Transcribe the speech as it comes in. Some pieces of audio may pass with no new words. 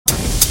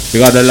We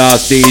got the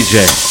last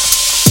DJ.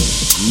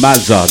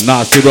 Mazza,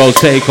 Nasty Rose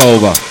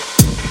Takeover.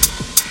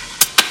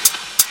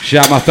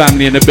 Shout my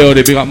family in the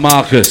building. We got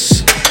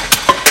Marcus.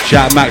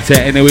 Shout Mac to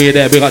anywhere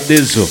there. We got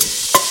Dizzle.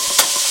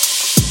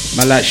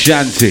 Man like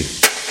Shanty.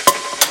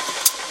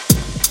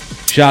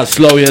 Shout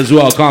Slowy as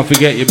well. Can't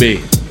forget you, B.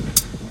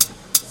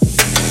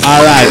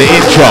 Alright, the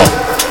intro.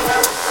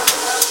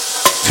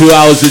 2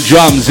 hours of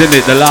drums, in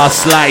it? The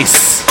last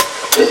slice.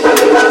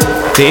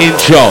 The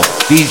intro.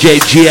 DJ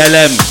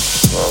GLM.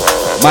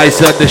 My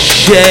son, the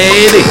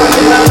Shady.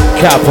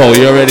 Capo,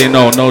 you already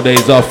know. No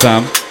days off,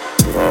 fam.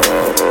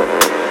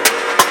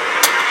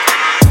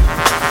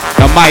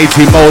 The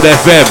mighty Mode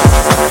FM.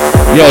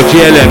 Yo,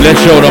 GLM, let's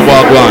show them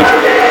what going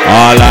on.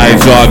 All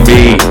eyes on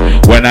me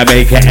when I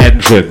make an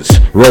entrance.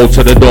 Roll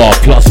to the door,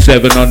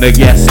 +7 on the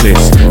guest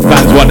list.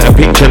 Fans want a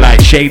picture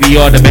like Shady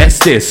or the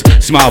bestest.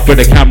 Smile for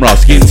the camera,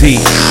 skin teeth,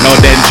 no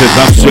dentures.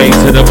 I'm straight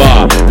to the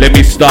bar, let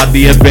me start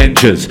the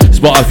adventures.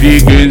 Spot a few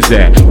goons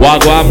there,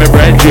 walk on my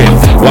brethren.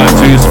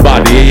 1-2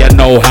 spot, yeah, you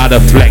know how to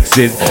flex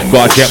it.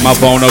 Gotta check my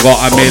phone, I got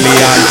a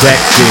million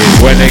texts.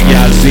 When the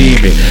gal see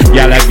me,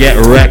 gal I get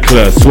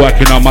reckless.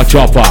 Working on my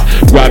chopper,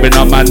 grabbing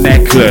on my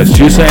necklace.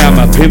 You say I'm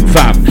a pimp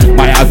fam,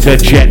 might have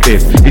to check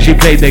this. If she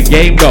played the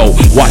game though,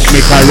 watch me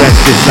caress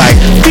this like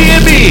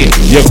baby,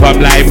 you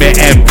come like me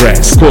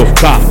empress. Cuff,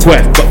 cough,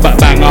 quest, but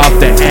bang off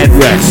the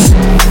headrest.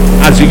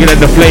 As you get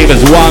the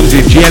flavors, warms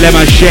it, GLM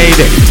and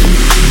Shady.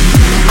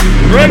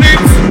 Ready?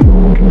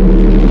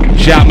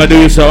 Shout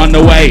Medusa on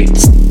the way.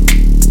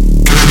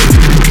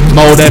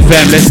 Mode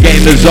FM, let's get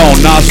in the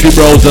zone. Nasty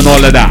Bros and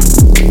all of that.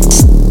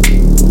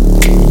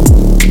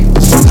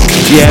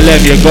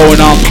 GLM, you're going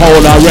on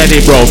cold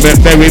already, bro.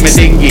 Bury me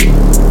dingy.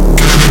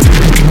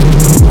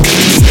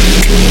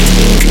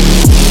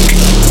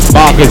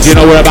 Marcus, you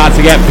know we're about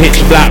to get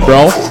pitch black,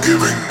 bro.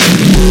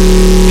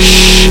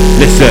 Shh,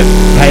 listen,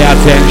 pay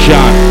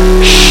attention.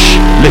 Shh,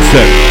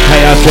 listen,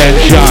 pay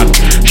attention.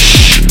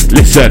 Shh,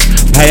 listen,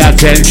 pay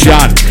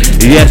attention.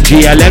 Yes,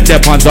 GLM,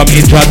 they're on some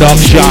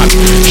introduction.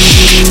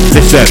 Shh,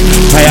 listen,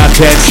 pay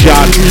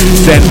attention.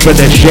 Send for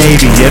the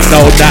Shady, you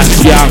know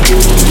that's young.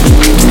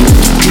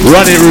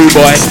 Run it, rude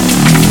boy.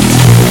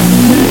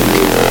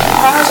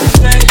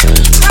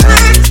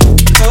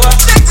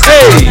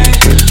 Hey!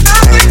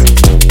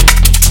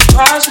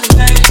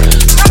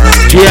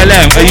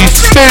 GLM, are you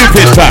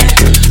stupid, fam?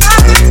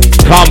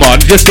 Come on,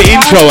 just the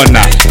intro and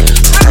that.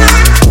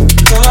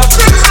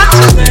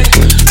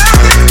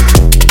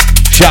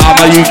 Shout out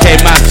my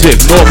UK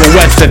massive, North and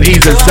West and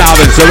East and South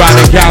and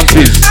surrounding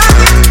counties.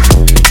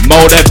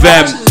 Mode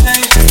FM.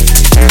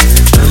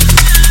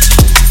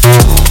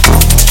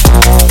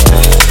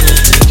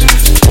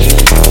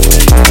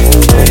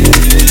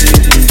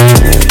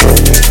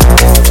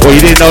 Well,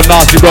 you didn't know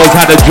Nasty Bros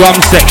had a drum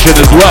section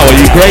as well. Are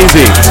you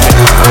crazy?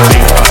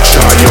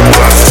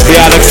 They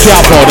are the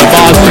capo, the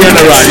boss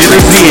general. You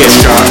didn't see it.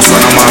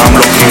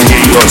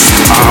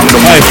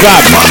 Hey,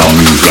 fam.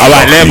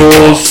 Alright,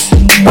 levels.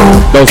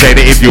 Don't say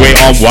that if you ain't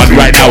on one.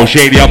 Right now,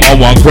 Shady, I'm on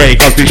one.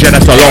 Great, cause this shit,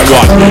 that's a long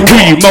one. Who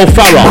you, Mo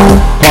Farah?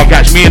 Can't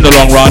catch me in the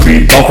long run.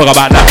 Don't fuck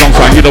about that long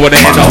song. You don't want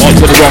to end up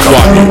onto the wrong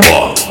one.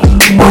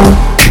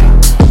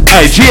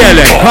 Hey,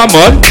 GLM, come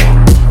on.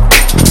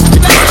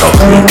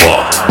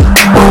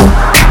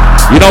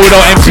 You know we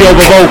don't empty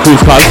over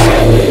vocals, cuz.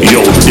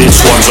 Yo, this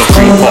one's a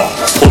creeper.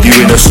 Put you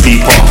in a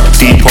speaker,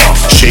 deeper.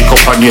 Shake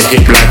up on your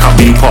hip like a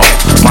beeper.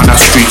 Man a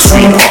street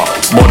sweeper,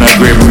 born a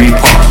grim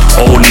reaper.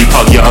 Only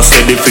pug, yeah, I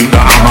said they think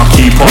that I'm a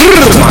keeper.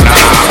 Man a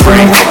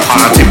heartbreaker,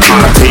 party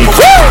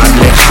partaker. And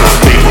let's just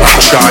think,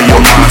 try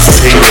your master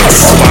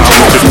takers. Wow,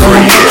 with the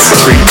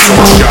greatest streets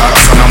or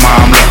shots. And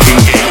I'm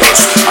looking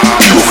gators.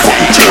 You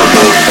fucking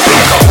turbo, like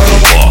a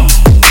beeper.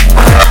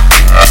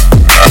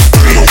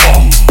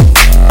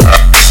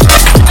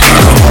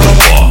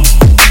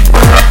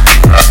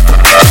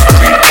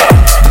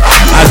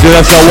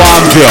 That's a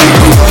warm deal.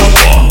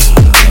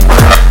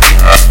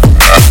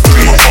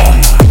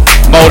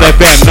 Mode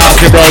FM,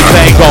 Nasty Bros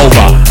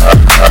Takeover.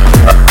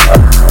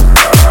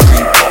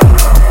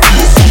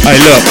 Hey,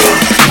 look,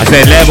 I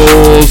said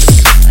levels.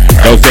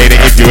 Don't say that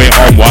if you ain't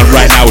on one.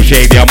 Right now,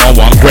 Shady, I'm on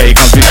one. Great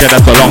confusion,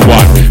 that's a long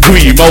one. Who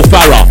you, Mo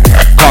Farah?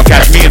 Can't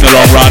catch me in the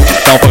long run.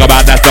 Don't fuck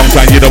about that song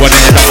time. You don't want to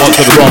end up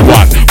onto the wrong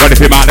one. Run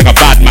if him out like a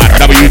bad man.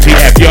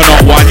 WTF, you're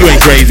not one. You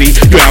ain't crazy.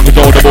 You ain't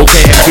uncontrollable.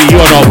 KFC,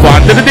 you're not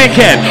fun. To the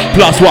dickhead,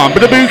 +1. But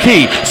the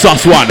bookie,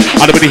 sus one.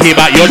 I don't really hear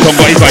about your tongue,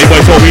 but he's got your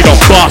voice, so we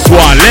don't bust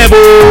one.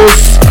 Levels.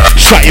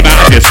 Shut him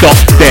out and just stop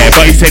there.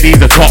 But he said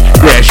he's the top.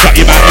 Where? Shut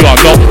him out, you are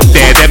not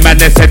there. Them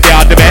man, they said they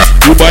are the best.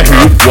 Who, boy,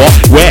 who, what,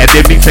 where?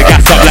 Them needs to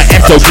gas up like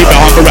SO. Keep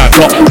it on around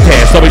top.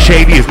 Care, so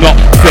Shady is not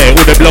fair.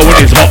 With the blowing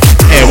is hot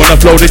air. When I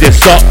flow, they just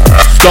stop,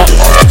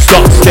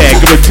 stare.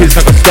 Give it tis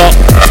like a stop,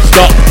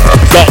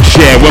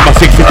 share. When my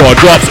 64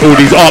 drops, all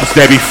these ops,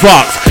 they be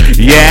fucked.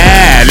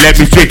 Yeah, let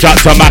me switch up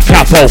to my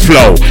capo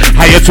flow.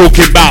 How you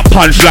talking about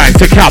punchlines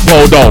to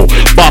capo though?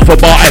 Bar for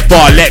bar,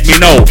 FR, let me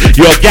know.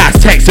 Your gas,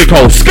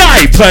 Texaco,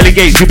 Sky, Pearly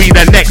Gates, you be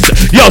the next.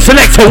 Yo,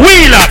 select a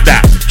wheel up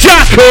that.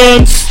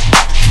 Jackums.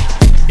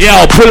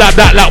 Yo, pull up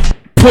that like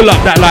Pull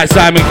up that like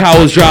Simon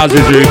Cowell's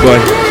trousers, rude boy.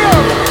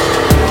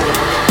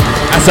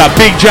 That's a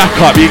big jack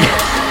up.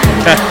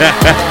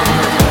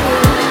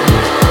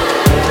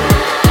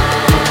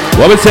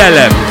 What we tell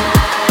them?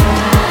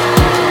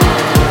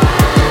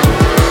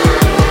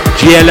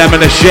 GLM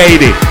and the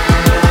Shady.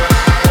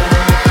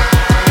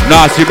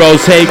 Nasty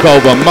Bros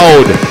takeover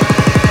mode.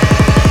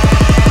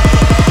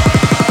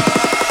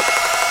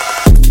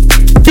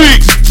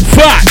 Big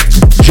fat,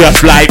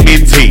 just like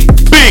Minty.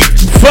 Big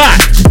fat,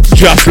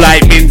 just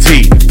like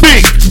Minty.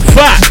 Big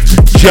fat,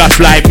 just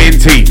like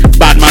Minty.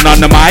 Batman on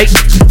the mic,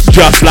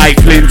 just like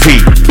Flinty.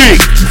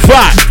 Big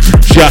fat,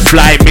 just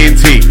like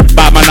Minty.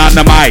 Batman on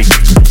the mic,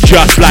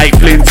 just like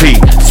Flinty.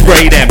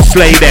 Spray them,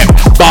 slay them,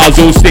 bars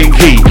all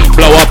stinky.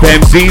 Blow up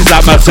MCs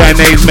like my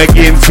surname's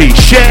McGinty.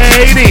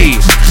 Shady,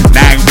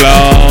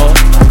 Nanglo,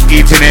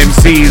 eating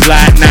MCs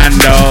like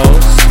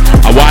Nando's.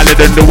 I'm wilder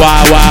than the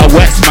Wild Wild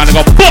West, man. I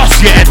got boss,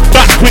 yeah,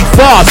 back quick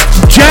fast.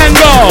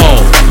 Django,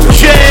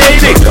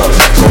 Shady,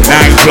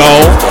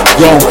 Nanglo.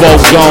 Grown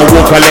folks don't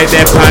walk and let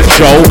their pants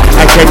show.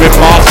 I came with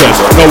masters,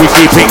 no we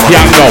keep it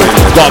Django.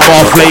 Got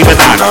more flavor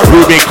than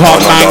Rubicon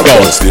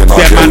mangoes. Them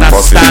man are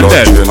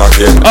standard.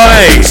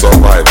 Oi.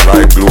 Survive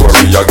like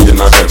glory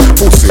again again.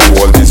 Pussy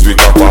all this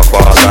week up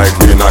like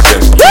green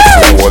again.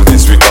 Pussy all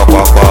this week up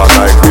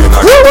like green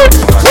again.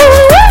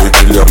 We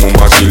kill your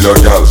mama, kill your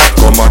girl.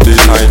 Come at the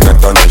night and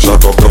then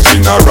shut up the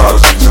funeral.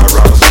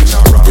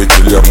 We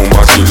kill your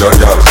mama, kill your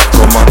girl.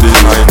 Come at the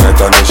night and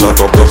then shut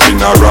up the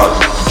funeral.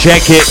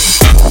 Check it.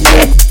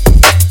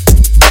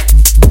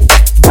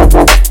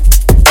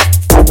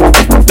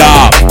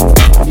 Stop.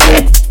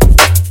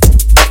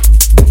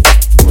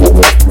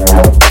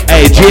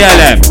 Hey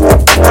GLM,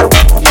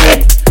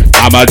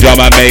 I'm a drum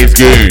and bass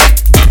goon.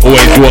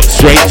 Always walk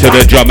straight to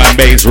the drum and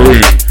bass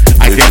room.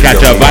 I can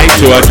catch a vibe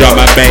to a drum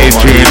and bass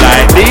tune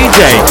like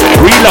DJ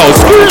Reload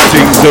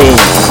Sing Zoom.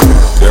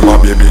 Them a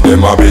baby,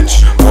 them a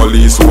bitch.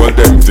 Police hold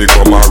them, they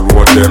come and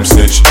road them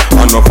snitch.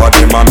 Enough of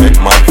them a make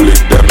man flick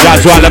them.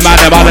 That's why the man,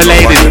 them all the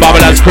ladies,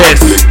 Babylon's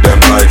Chris. Flick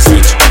them like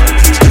switch.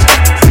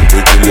 We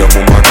kill your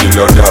mama,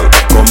 kill your girl.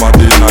 Come at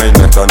the night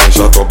and then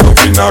shut up the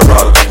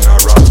funeral.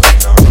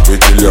 We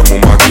kill your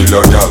mama, kill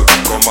your girl.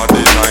 Come at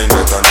the night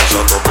and then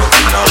shut up the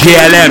funeral.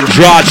 GLM,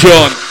 draw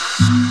tune.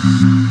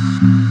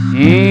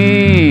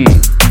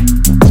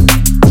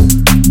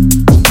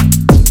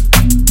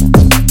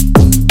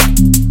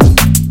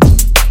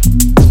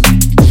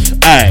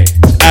 Hey,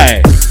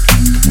 hey.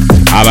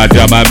 I'm a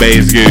drum and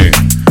bass goon.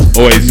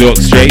 Always look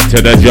straight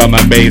to the drum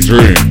and bass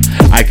room.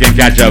 I can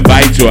catch a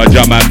vibe to a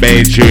drum and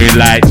bass tune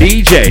like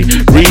DJ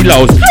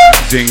Reload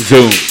Sing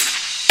Zoom.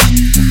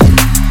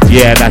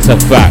 Yeah, that's a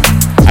fact.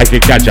 I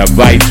can catch a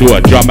vibe to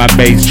a drum and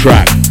bass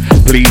track.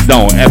 Please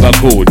don't ever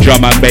call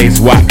drum and bass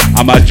whack.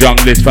 I'm a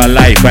junglist for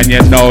life and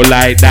you know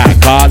like that.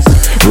 Cause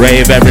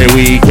rave every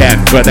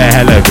weekend for the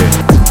hell of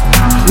it.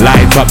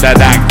 Light up the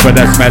dank for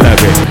the smell of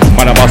it.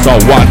 One of us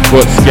are 1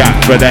 foot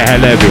skank for the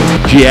hell of it.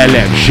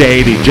 GLM,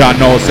 Shady, John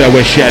knows that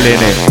we're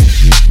shelling it.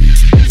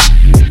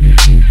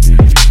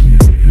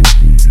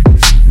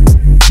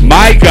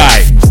 My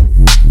guy.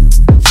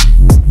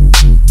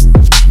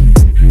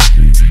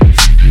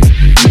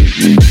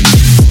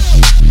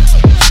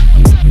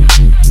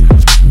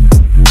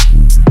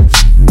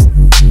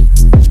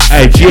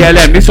 Hey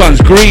GLM, this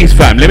one's Grease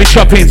fam. Let me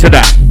chop into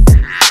that.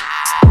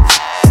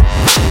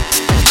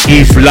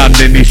 East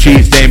London, these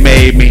streets they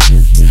made me.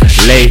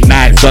 Late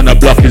nights on the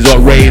block is what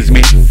raised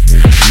me.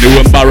 New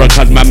and Borough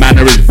cause my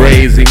manner is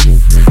brazy.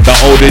 The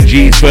older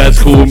G's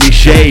first call me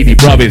Shady.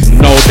 Brothers,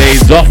 no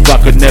days off, I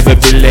could never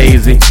be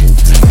lazy.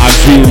 I'm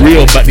too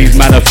real but these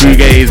man are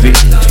fugazi.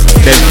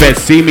 Them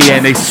feds see me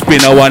and they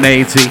spin a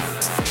 180.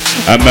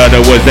 A murder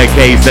was the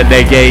case that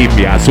they gave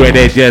me. I swear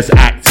they're just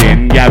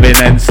acting, Gavin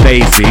and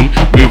Stacey.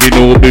 Moving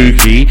all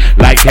booky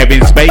like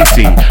Kevin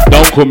Spacey.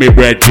 Don't call me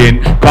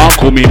brethren, can't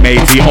call me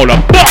matey. Hold a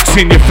box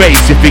in your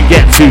face if you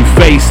get too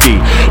facey.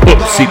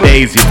 Oopsie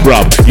daisy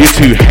bruv, you're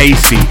too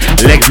hasty.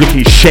 Legs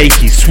looking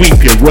shaky,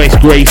 sweep your Royce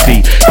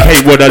Gracie.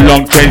 Came with a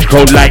long trench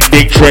coat like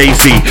Dick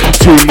Tracy.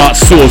 Too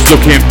much sauce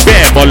looking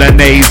bare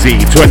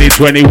bolognese.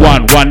 2021,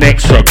 one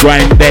extra,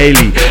 grind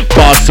daily.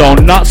 Bars so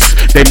nuts,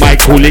 they might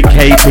call it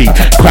KP.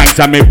 Cranks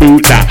on me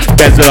boot that,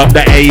 bezel up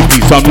the AP.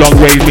 Some long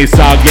range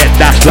missile get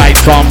dashed like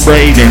Tom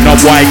Brady. No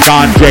boy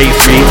can't trace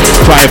me,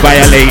 try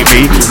violate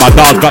me. My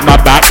dog got my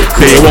back,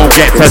 so you won't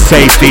get to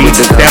safety.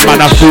 Them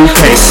man a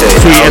fruitcake,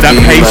 sweeter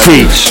than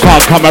pastry.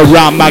 Can't come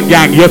around my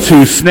gang, you're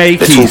too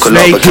snaky,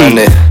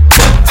 snaky.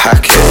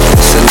 Hack it,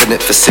 sending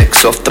it for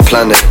 6 off the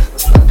planet.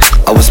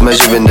 I was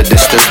measuring the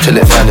distance till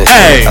it vanished.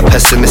 Hey. A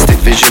pessimistic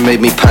vision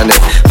made me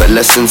panic, but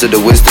lessons of the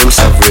wisdom's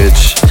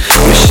average.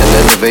 Mission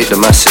elevate the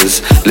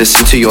masses.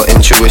 Listen to your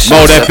intuition.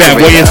 Mode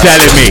FM, what you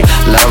telling me?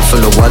 Land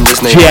full of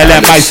wonders.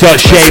 GLM, I saw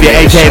Shady,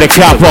 aka the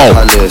Capo.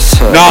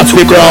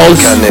 Nasty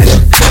Bros.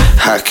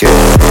 Hack it.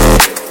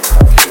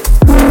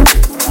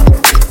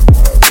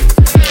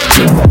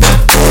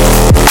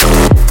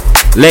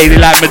 Lady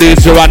like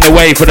Medusa on the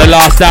way for the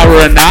last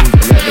hour and that.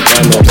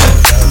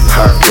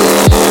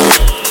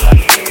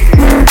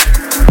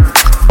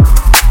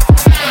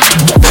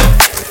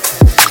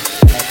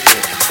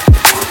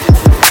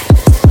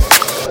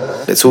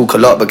 They talk a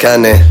lot, but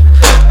can they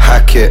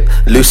hack it?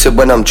 Lucid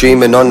when I'm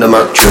dreaming on the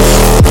mattress.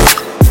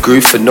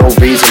 Groove for no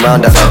reason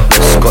round the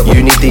atlas. Got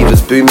uni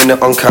divas booming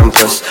it on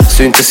campus.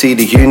 Soon to see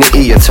the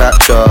unity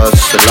attach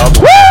us. The love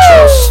will catch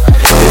us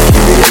if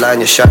you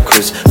realign your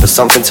chakras. But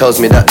something tells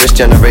me that this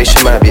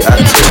generation might be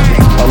active.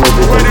 I'm a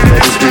bit of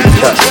ready through the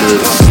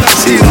chapters.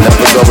 See, we're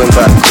never going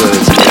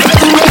backwards.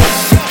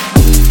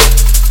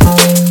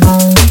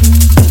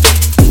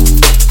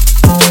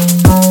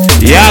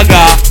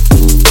 Yaga.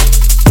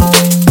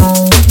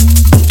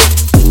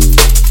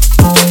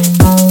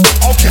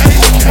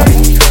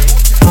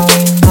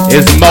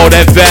 It's Mode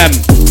FM.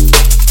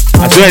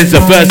 I swear it's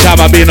the first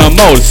time I've been on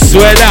Mode.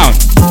 Swear down.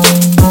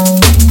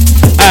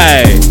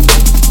 Hey.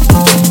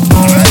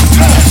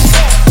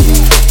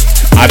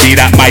 I be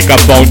that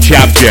microphone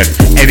champion.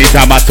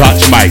 Anytime I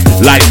touch mic,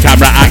 lights,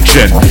 camera,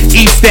 action.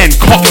 East End,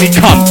 Cockney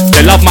cunt,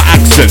 they love my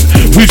accent.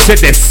 Who said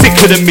they're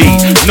sicker than me?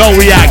 No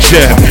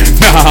reaction.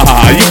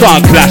 Nah, you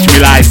can't clash me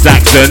like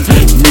Saxon.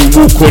 Me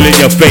walk all in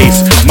your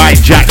face,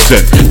 Mike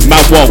Jackson.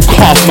 Man won't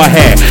carve my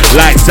hair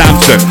like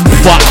Samson.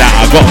 Fuck that,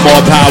 I got more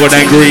power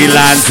than Green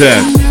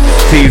Lantern.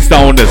 Teen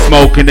Stoner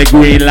smoking the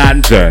Green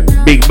Lantern.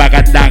 Big bag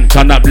of dank,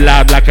 turn up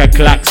loud like a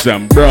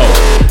klaxon. Bro,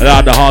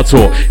 loud the hard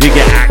talk, you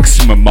get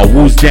axeman. My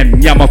wolves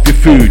then yum off your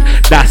food,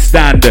 that's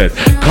standard.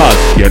 Cause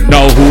you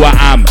know who I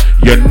am,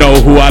 you know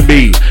who I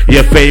be.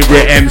 Your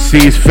favorite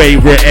MC's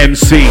favorite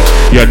MC.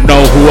 You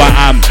know who I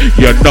am,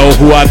 you know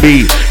who I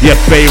be. Your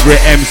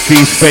favorite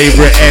MC's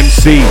favorite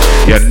MC.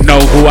 You know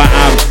who I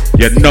am,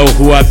 you know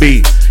who I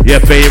be. Your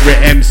favorite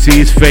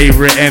MC's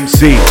favorite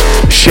MC.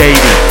 Shady,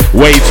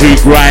 way too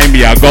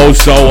grimy. I go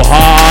so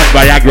hard,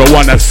 Viagra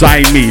wanna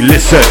sign me.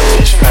 Listen.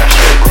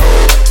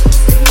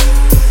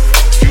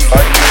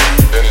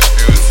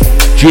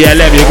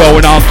 GLM, you're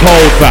going on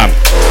cold, fam.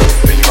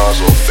 You might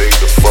as well fade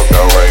the fuck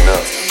out right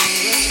now.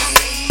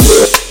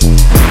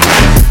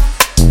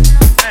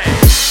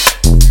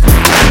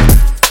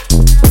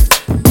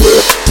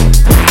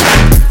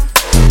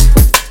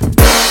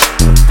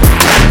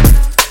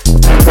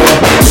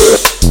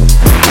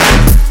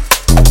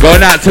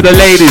 Going out to the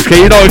ladies, cause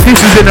you know if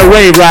this is in a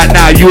rave right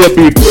now, you would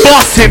be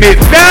bossing it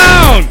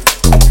down.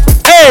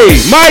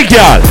 Hey, my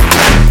girl.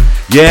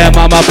 Yeah,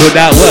 mama put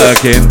that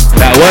work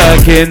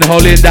in,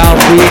 holding down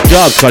 3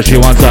 jobs cause she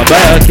wants a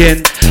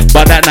Birkin.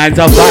 But that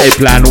 9 to 5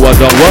 plan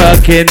wasn't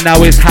working.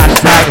 Now it's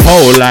hashtag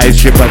whole life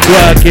stripper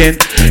twerking.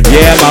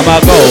 Yeah,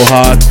 mama go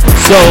hard,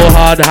 so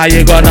hard. How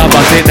you gonna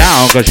bust it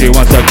down? Cause she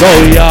wants to go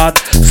yard.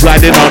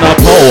 Sliding on a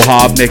pole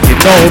hard,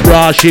 making no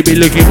bra. She be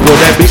looking for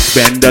them big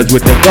spenders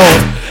with the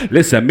gold.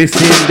 Listen, Miss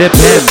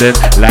Independent,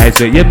 lies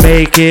so you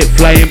make it.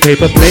 Flying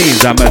paper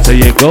planes, I'ma tell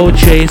you go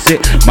chase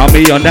it.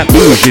 Mommy on that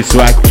bougie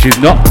swag, she's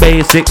not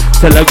basic.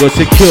 Tell her go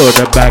secure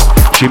the bag.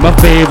 She my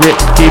favorite,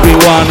 keep it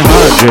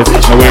 100.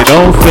 No, we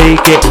don't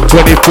fake it.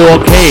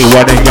 24K,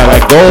 what they gotta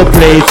go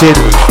places.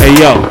 Hey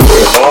yo,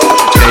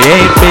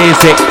 they ain't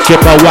basic.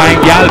 Stripper wine,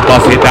 gal,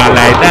 bust it down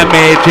like the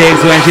Matrix.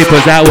 When she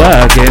puts that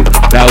work in,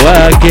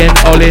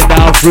 holding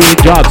down 3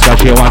 jobs cause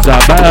she wants a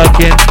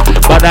Birkin.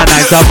 But that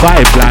 9 to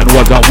 5 plan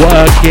wasn't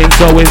working.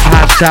 So it's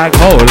hashtag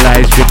whole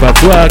life stripper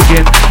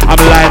twerking.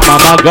 I'm like,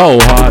 mama go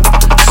hard,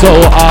 so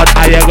hard.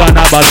 How you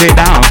gonna bust it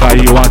down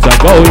cause you want to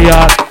go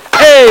yard?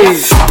 Hey,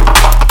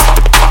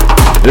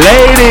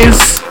 ladies,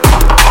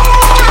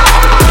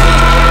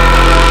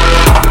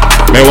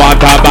 me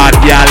want a bad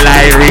girl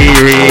like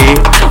Riri.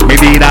 Me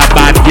need a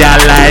bad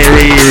girl like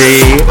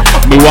Riri.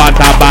 Me want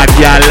a bad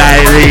girl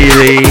like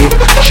Riri.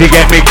 She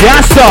get me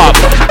gas up,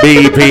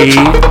 BP.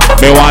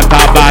 Me want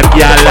a bad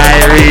girl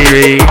like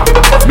Riri.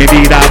 Me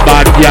need a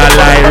bad girl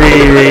like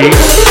Riri.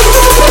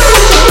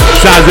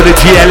 Sounds of the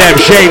GLM,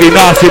 Shady,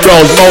 Nasty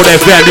Bros, Mode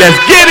FM. Let's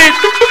get it.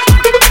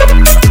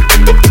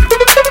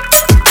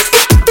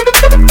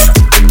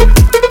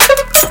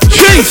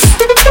 Chase.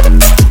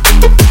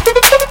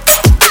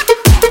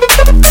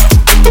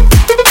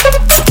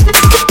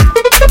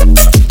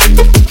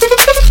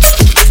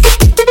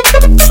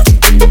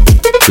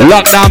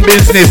 Lockdown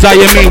business, how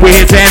you mean? We're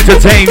here to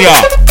entertain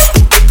ya.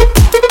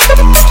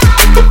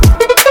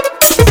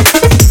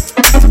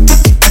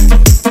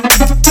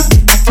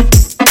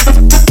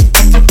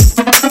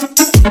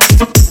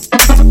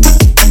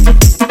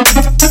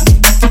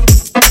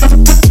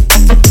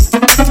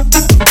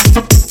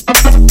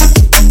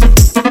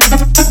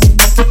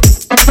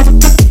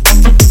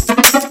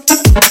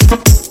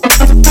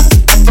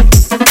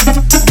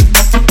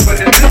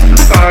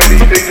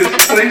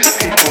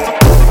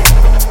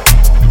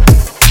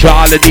 Shout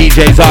out the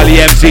DJs, all the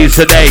MCs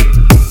today.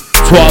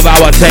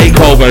 12-hour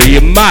takeover,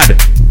 you mad?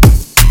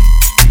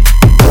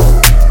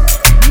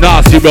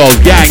 Nasty Bros,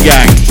 gang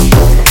gang.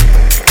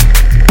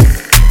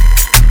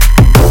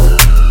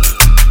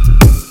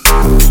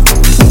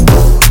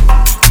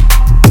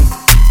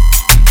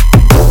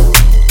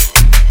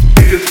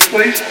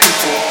 Displaced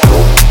people.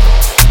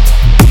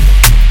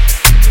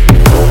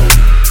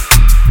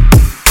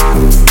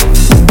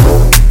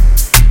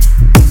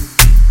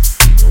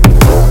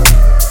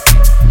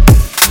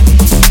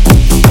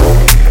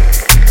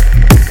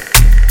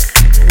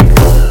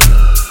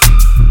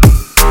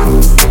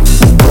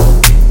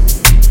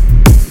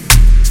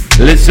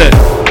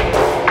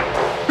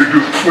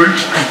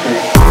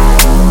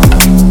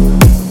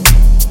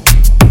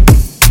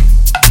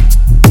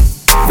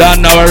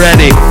 know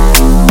already.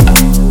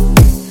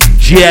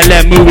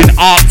 GLM moving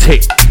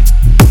Arctic.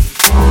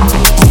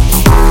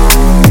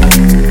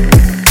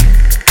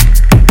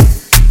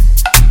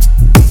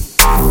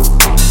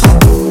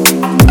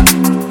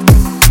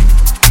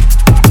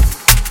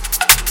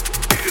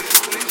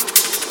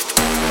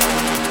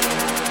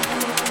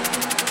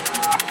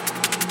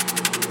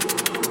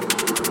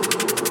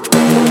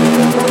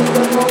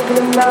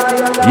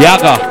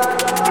 Yaga.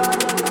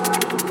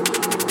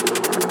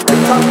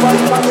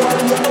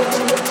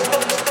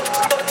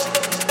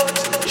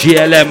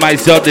 GLM,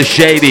 myself, the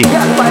shady.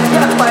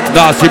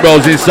 Nasty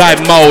Bros inside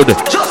mode.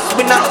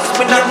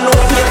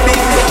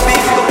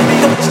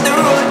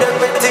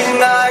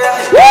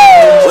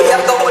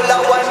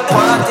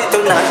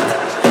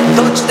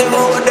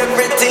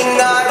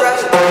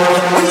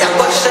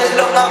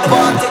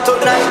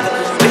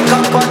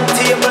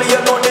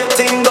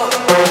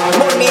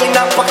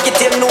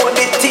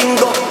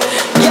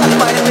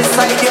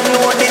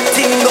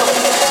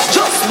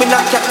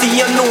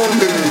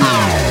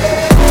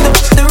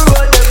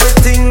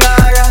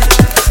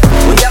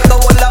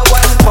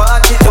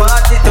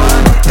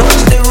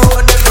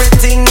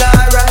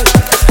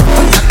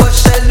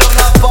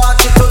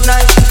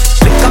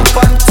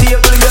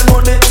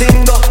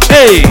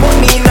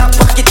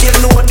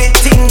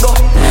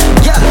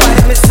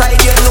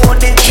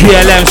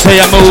 GLM, so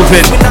you're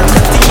moving.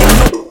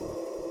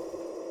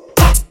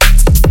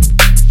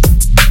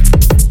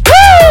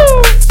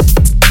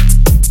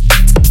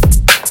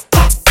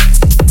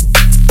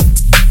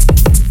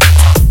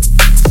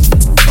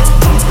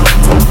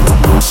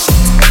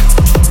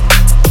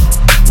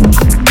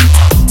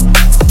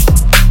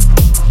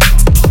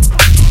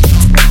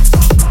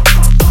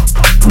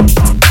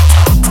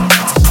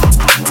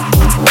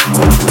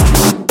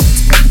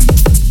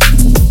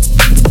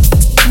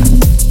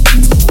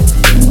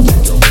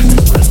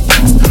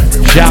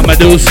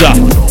 Medusa.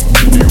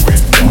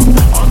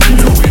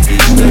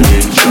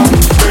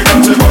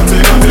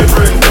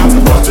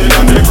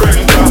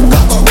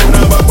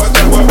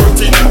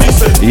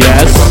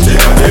 Yes.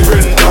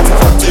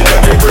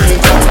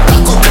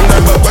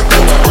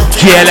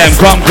 GLM,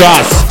 come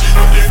cross.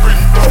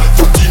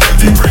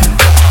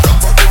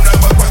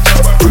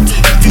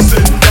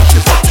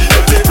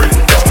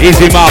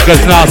 Easy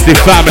Marcus, Nasty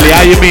family.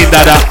 How you mean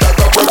that?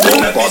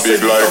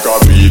 Big like a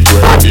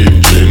V12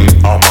 engine,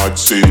 a mad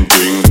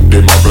sinking. The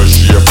bubble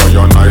shape for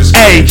your nice.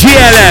 Hey,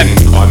 GLM.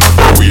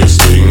 Another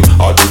wasting,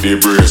 I do the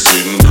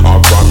bracing.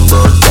 A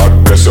Frankfurt,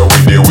 God bless you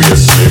with the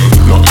waist slim.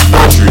 Not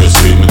even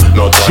tracing,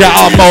 not shout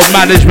out mode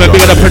management,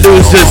 big of the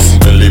producers.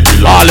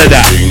 All of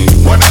that.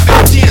 When I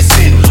them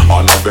chasing,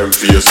 I know them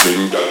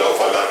facing. The love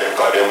all of them,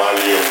 cause them a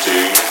lame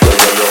thing. When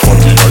you're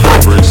fucking on your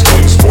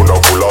Princeton, spoon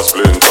up full of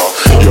splinter.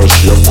 Your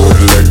shape good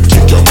leg,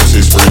 kick your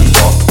pussy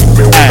sprinter.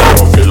 Me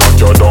wanna feel like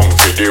you're down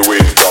for the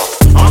winter.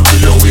 I'm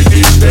feeling with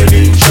this dead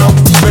in chop.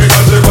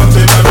 Because they got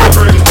it on the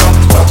printer.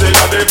 Got it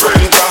on the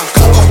printer.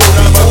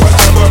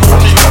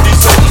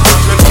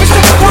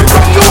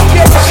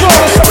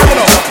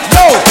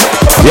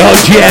 Yo,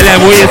 GLM,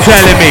 what you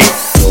telling me?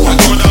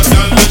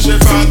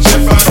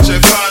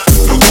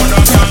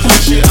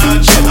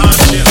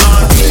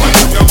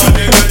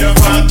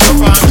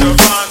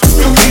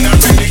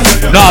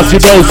 Nasty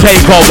Bros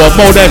takeover,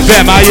 Mode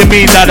FM, how you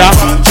mean that?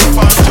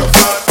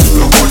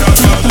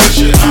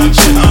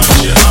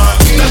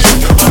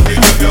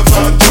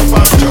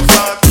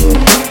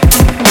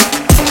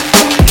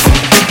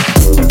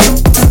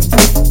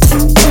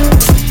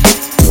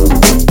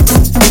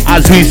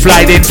 As we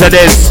slide into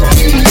this,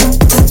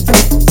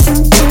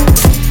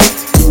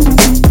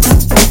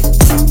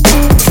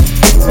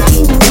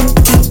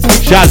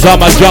 shouts out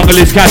my jungle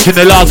is catching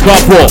the last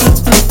couple.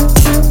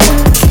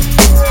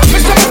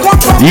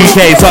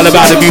 UK, it's all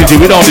about the music.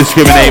 We don't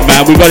discriminate,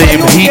 man. We got it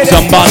in heaps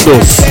and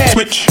bundles.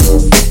 Switch.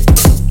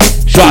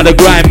 Shout out the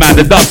grind man,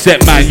 the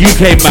dubstep man,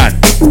 UK man,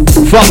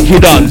 Funky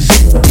Duns.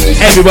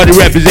 Everybody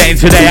representing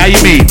today. How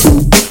you mean?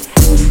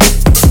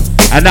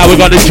 And now we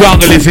got the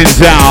junglers in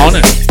town.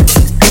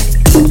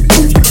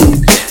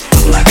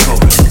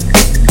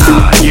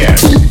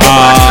 Yes.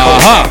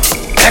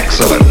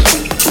 Excellent.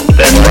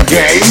 Then the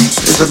game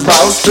is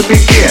about to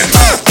begin.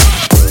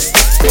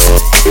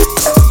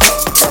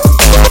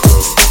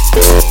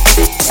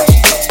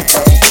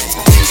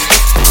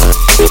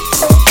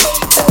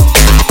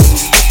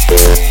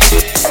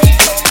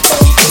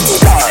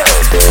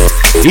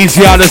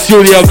 Easy on the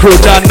studio crew,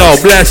 done know,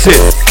 bless it.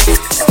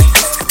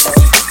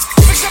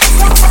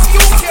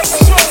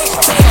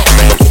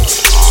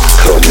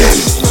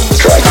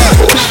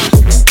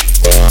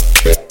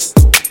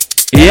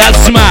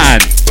 Yes,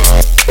 man.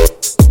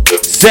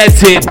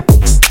 Set it.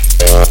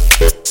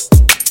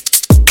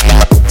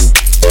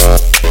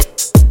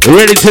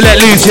 Ready to let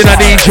loose in a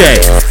DJ.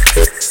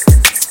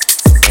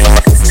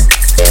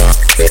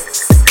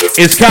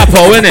 It's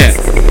Capo, innit?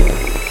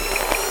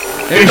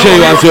 Let me show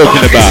you what I'm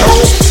talking about.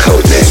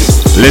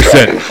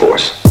 Listen.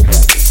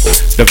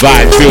 The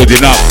vibe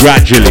building up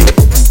gradually.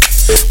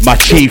 My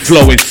chi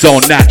flowing so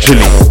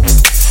naturally.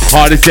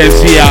 Hardest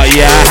MC out,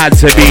 yeah, I had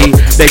to be.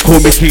 They call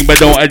me king,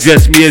 but don't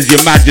address me as your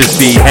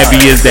majesty.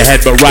 Heavy is the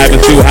head, but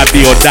rivals still have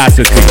the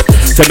audacity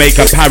to make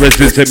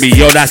comparisons to me.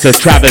 Yo, that's a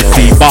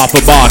travesty. Bar for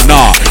bar,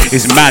 nah,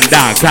 it's man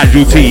down,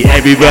 casualty.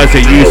 Every verse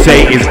that you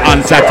say is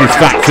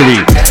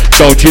unsatisfactory.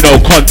 Don't you know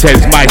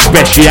content's my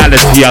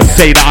speciality? I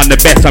say that I'm the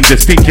best, I'm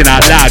just thinking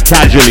out loud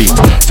casually.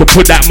 So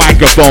put that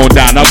microphone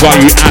down, I got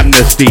you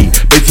amnesty.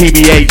 But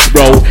TBH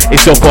bro,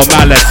 it's a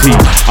formality.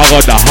 I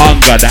got the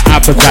hunger, the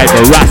appetite,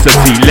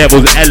 veracity.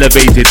 Levels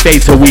elevated,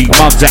 days a week,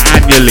 months and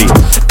annually.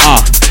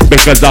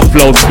 Because I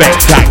flow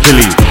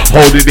spectacularly.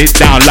 Holding it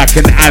down like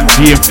an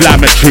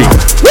anti-inflammatory.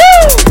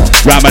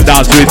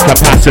 Ramadan to its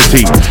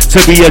capacity. To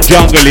be a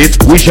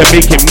junglist, we should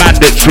make it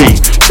mandatory.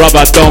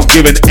 Brother, don't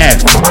give an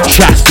F,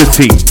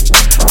 chastity.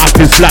 I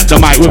can slap the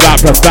mic without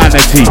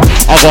profanity.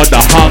 I got the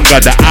hunger,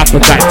 the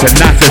appetite,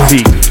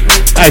 tenacity.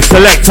 Hey,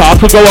 selector, I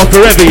could go on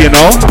forever, you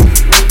know.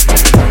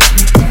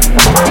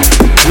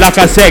 Like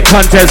I said,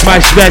 content's my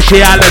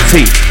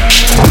speciality.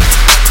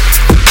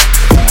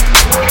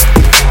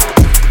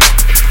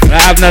 I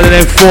have none of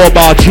them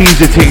 4-bar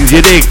cheesy things,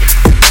 you dig?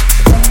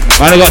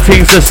 Man, I got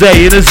things to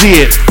say, you don't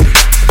see it.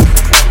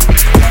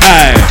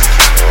 Hey.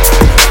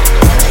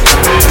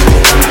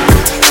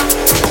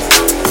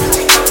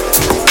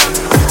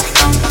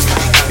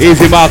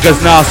 Easy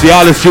Marcus Nasty,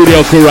 all the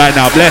studio crew right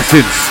now,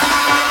 blessings.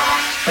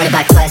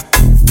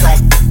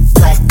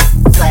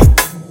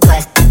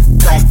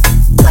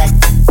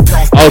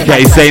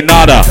 Okay, say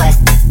nada.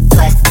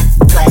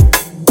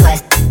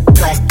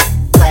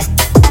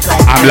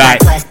 I'm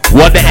like,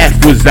 what the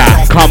F was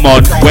that? Come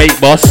on, wait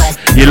boss,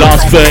 you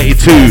lost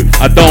 32,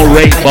 I don't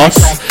rate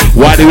boss.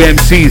 Why do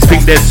MCs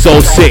think they're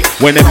so sick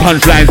when their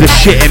punchlines are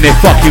shit and they're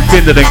fucking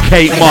thinner than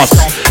Kate Moss?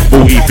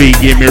 Booty feet,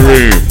 give me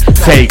room,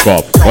 take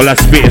off. All I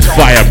spit is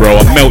fire bro,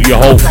 I melt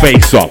your whole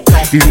face off.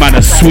 These man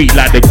are sweet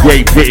like the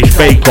Great British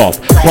Bake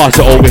Off. Pass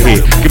it over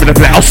here, give me the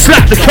plate, I'll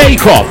slap the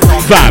cake off,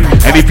 fam.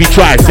 And if you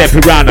try to step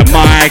around the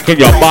mic and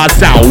your bar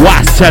sound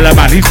wax, tell a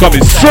man he's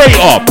coming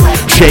straight up.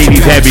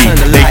 Shady's heavy,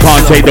 they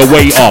can't take the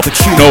weight off.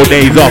 No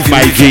days off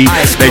my G,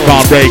 they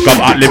can't break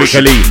up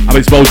lyrically. I'm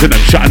exposing them,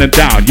 shutting them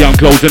down, young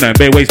closing them.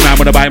 Big waste man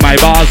wanna buy my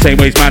bars,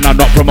 same waste man I'm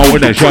not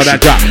promoting them. Show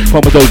that track,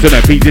 comatose to them,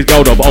 peaches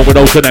gold up,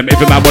 overdose to them.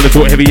 If a man wanna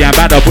talk heavy and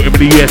bad, I'll put him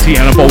in the USC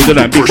and I'm folding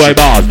them. Big boy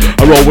bars,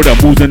 I roll with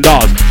them, moves and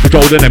darts,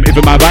 controlling them. If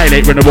a man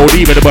violate, run the road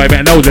even, the boy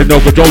better knows there's no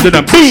control to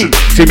them. Boom!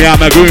 See me,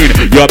 I'm a goon,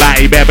 you're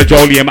batty, bear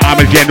petroleum. I'm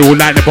a general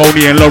like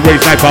Napoleon, low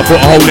race sniper, put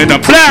a hole in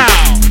them. Blow!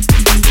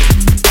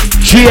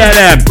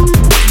 GLM,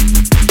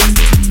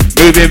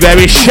 moving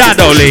very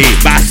shadowly,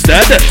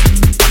 bastard.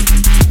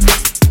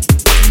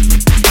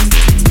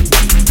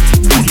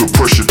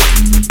 Depression.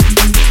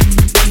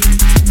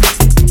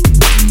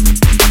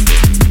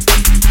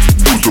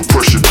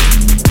 Depression.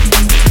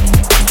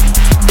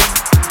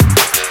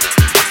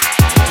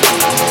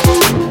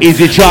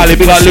 Easy Charlie,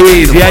 we got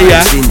Louise,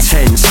 yeah.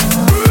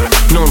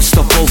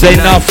 Say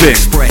nothing,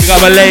 we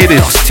got my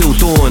ladies. Till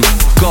dawn,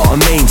 gotta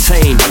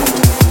maintain.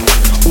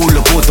 All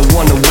aboard the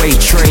one-away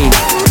train.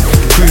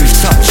 Cruise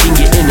touching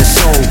your inner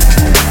soul.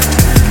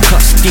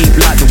 Cuts deep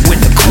like the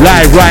winter cold.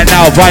 Live right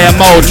now via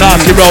mode,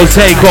 Nasty Road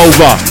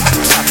Takeover.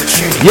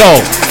 Yo,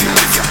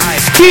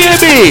 hear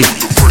me,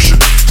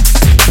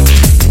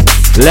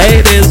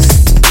 ladies.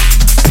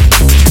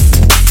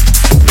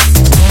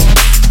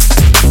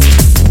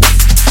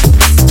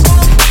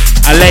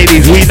 And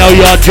ladies, we know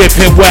you're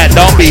dripping wet,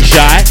 don't be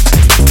shy.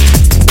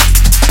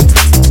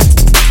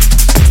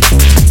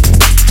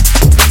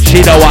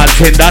 She don't want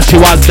Tinder, she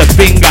wants the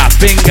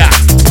finger.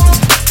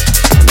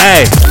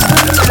 Hey,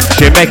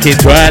 she make it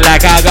twirl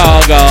like a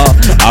go-go.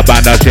 Up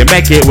and down, she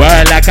make it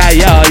whirl like a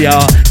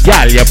yo-yo.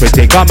 Girl, you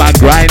pretty, come and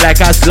grind like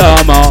a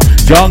slow-mo.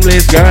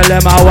 Junglist girl,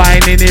 them a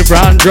wine in the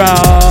front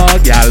row.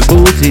 Girl,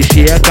 booty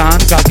shake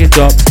and cock it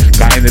up.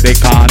 Kind of the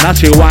corner,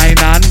 she whine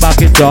and back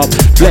it up.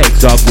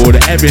 Flex up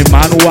good, every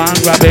man want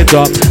grab it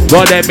up.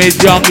 Go them is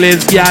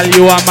junglist, girl,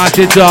 you a mash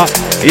it up.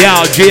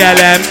 Yo,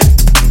 GLM,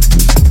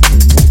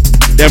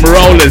 them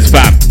rollers,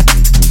 fam.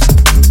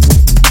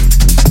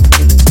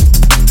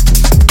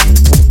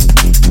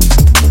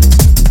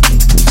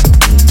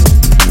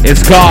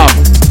 It's calm.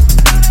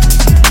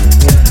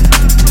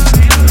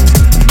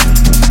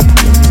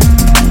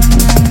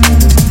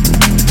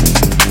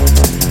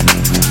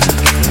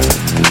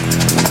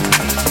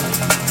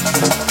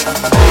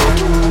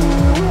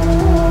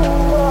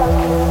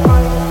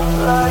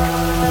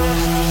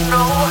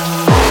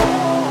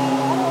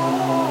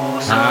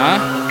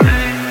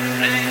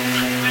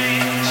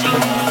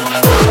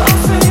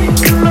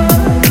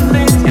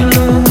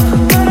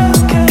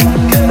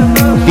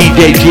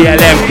 DJ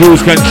GLM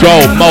cruise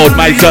control mode,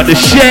 myself the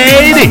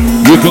shady.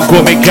 You can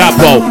call me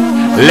Capo.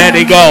 Let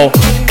it go.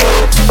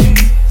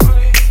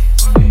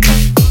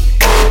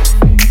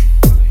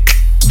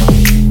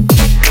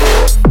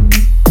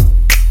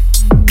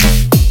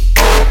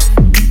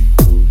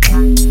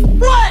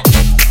 What?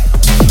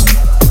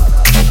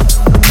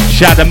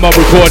 Shout the Mob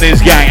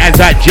Recordings gang,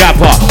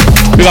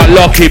 Anti-Japper. We got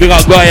Lockie, we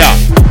got Goya,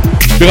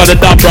 we got the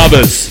Dumb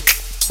Brothers.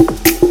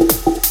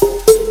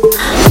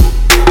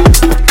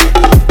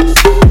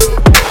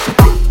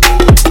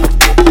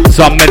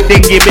 on my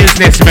dingy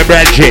business, my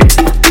brethren.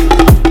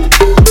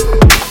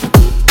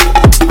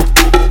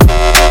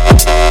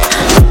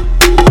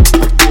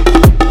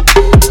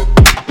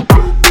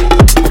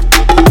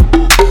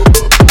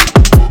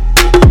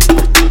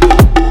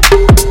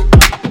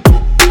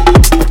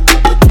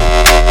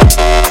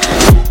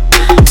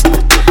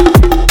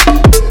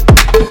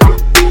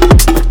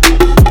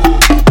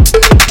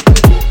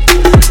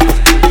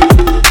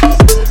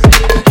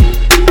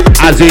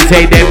 As we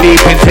take them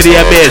deep into the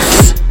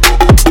abyss.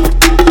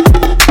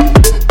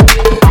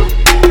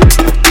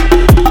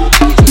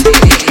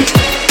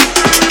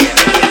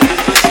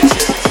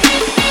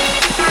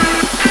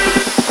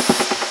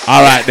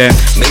 Alright then.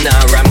 Me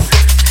nah ram,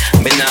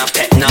 me nah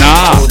pet, nah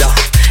powder.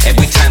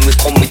 Every time we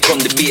come, we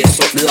turn the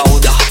bass up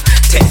louder.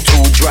 Take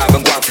 2 drive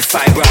and go out for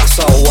 5 brass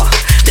hour.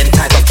 Them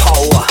type of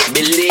power,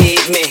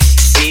 believe me.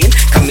 See,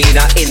 come in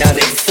a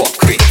them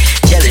fuckery.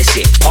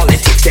 Jealousy,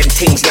 politics, them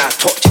things not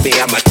touch me.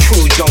 I'm a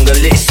true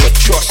junglist, so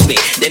trust me.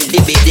 Them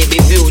dibby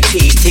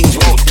beauties, things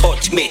won't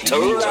touch me.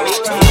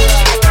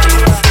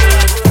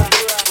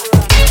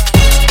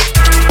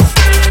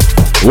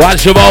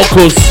 Watch your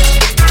vocals.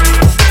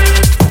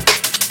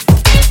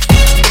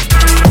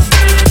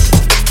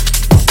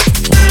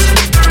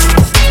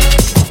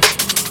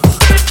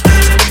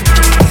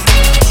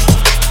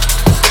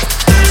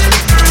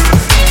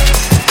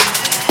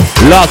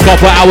 Last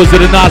couple of hours of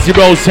the Nazi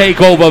Bros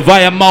takeover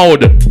via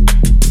mode.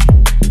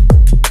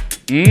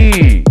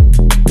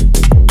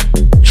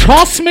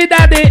 Trust me,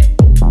 daddy.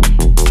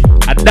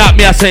 And that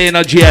me I say in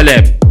a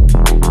GLM.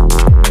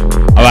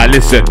 Alright,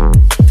 listen.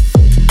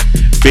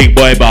 Big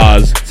boy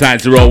bars, time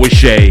to roll with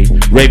Shay.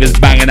 Ravens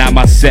banging out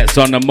my sets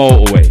on the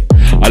motorway.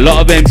 A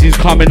lot of MCs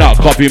coming up,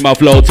 copying my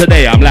flow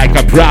today. I'm like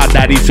a proud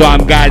daddy, so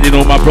I'm guiding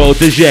all my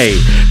protege.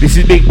 This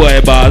is big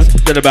boy bars,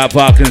 then about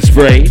park and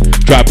spray.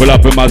 Try pull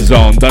up in my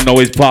zone, don't know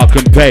his park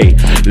and pay.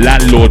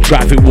 Landlord,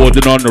 traffic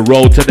warden on the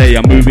road today.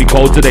 I'm moving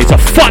cold today, so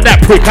fuck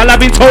that prick, I'll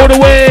have him towed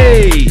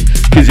away.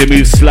 Cause you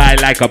move sly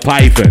like a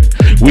python.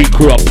 We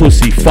crew up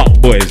pussy, fuck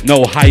boys,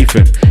 no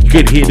hyphen. You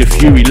could hear the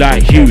fury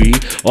like Huey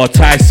or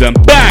Tyson.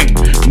 Bang!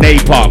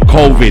 Napalm,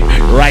 COVID,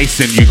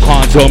 ricin'. You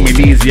can't tell me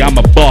easy, I'm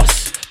a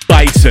boss.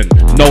 Bison,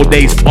 no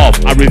days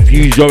off, I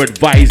refuse your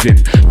advising.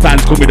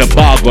 Fans call me the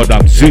bar god,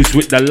 I'm Zeus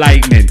with the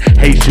lightning.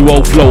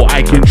 H2O flow,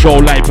 I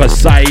control like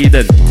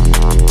Poseidon.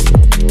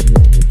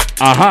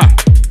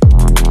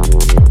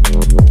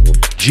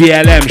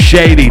 GLM,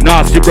 Shady,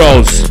 Nasty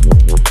Bros.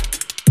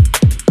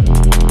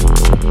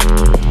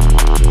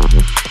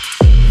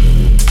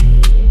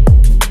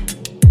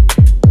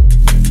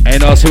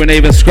 And also we ain't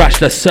even scratched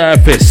the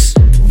surface.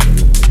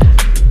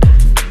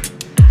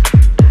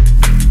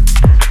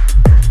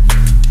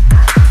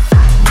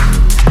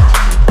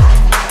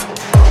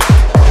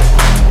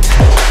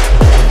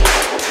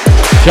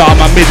 Shout out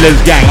my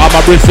Midlands gang, out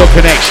my Bristol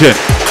connection.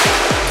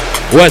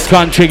 West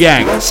Country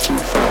gang.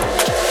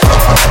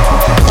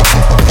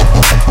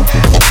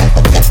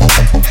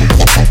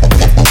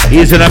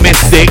 He's in a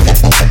mystic.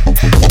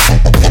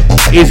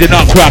 He's a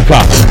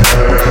nutcracker.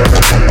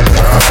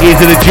 He's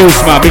in the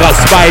juice man. We got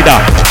Spider.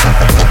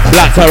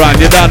 Black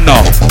Taran, you don't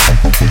know.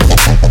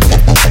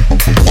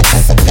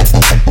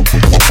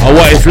 Oh,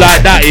 what it's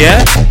like that,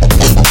 yeah?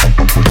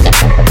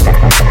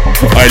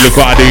 Alright, look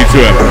what I do to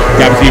him.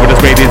 Gab's even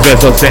just made his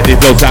verse, I'll set this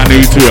flow sound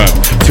new to him.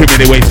 2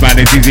 minute waste man,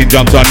 and teasing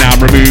jumps on, now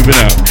I'm removing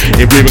them.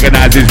 If we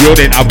recognize his real,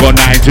 then I've got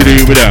nothing to do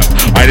with them.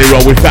 Alright, they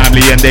roll with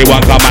family and they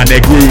want come and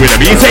they grew with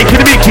them. He's taking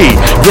the Mickey,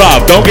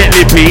 bruv, don't get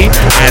lippy.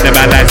 And the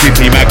man like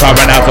City, man can't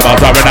run out of bars,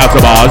 I run out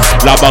of bars.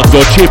 Like bugs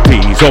or chippy,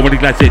 so when the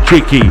glass get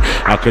tricky,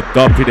 I could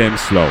dump it them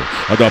slow,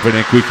 I dump it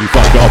them quickly.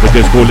 Fuck it up and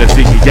just call it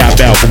sticky, jab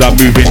bell, cause I'm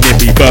moving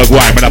nippy. Berg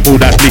wine, when I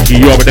pull that slicky,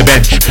 you're on the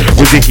bench.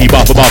 With Dicky,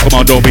 bar for bar, come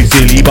on, don't be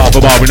silly. Bar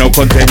for bar with no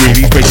content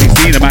really, especially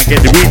seen, I might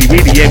get the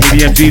really, yeah, with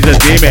the MCs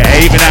just name it,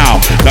 having out.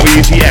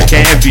 WTF,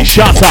 KFC,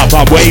 shut up,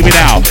 I'm waving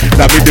out.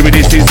 I've been doing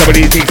this since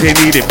somebody thinks they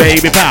need it,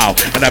 baby pal.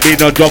 And I've been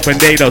on drop and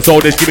data,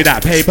 so just give me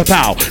that paper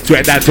pal.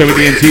 Sweat that 70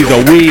 MCs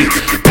a week.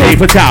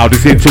 Paper towel,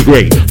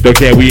 disintegrate. Don't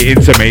care we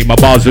intimate, my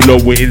bars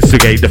alone we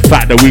instigate. The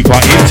fact that we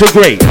can't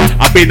integrate.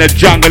 I've been a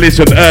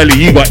junglist from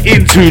early, you got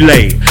in too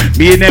late.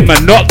 Me and them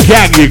are not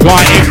gang, you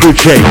can't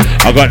infiltrate.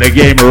 I got the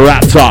game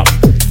wrapped up.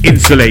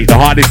 Insulate, the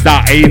hardest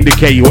that I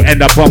indicate, you'll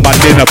end up on my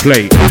dinner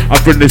plate. I'm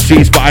from the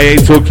streets, but I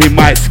ain't talking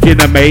Mike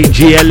Skinner, mate.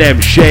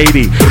 GLM,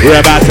 Shady, we're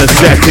about to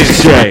set it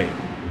straight.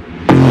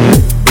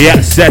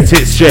 Yeah, set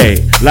it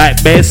straight. Like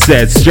Ben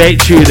said,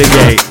 straight through the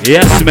gate.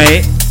 Yes,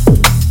 mate.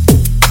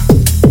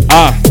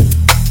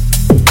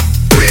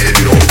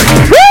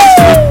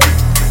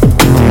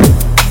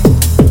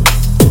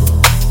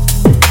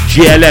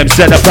 GLM,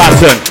 set the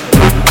pattern.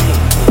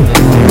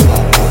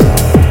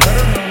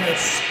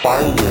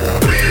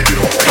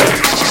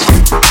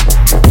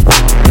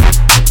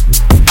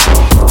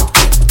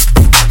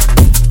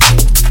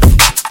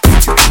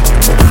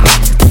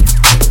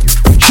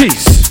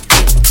 Jeez.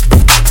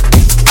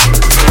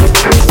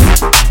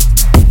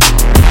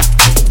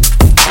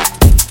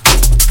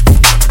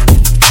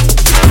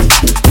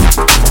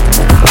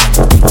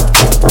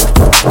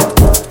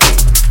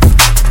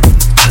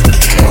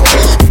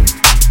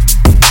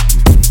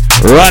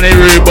 Run it,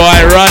 rude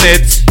boy, run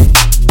it.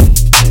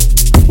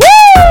 Woo!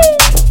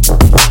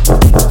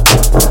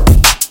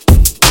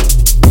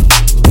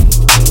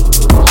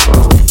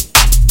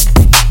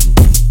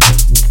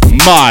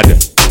 Mud.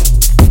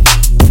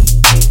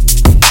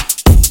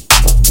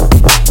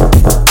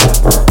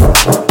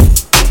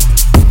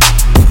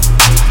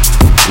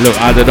 Look,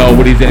 I don't know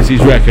what these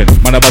MCs reckon.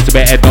 Man, I'm about to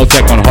bet head, no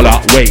second. Hold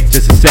up, wait,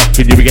 just a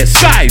second. You will get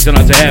skies and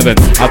onto heaven.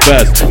 At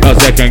first, no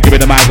second. Give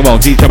me the microphone.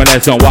 Teach them a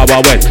lesson. Wild,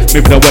 wild west.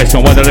 Move to the west.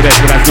 One of the best,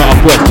 but that's not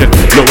a question.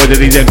 Look, whether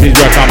these MCs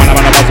reckon. Man,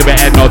 I'm about to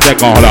bet head, no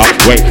second. Hold up,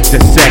 wait,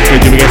 just a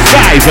second. You will get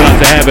skies and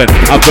onto heaven.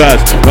 At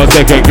first, no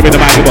second. Give me the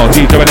microphone.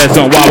 Teach them a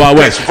lesson. Wild, wild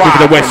west. Move to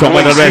the west.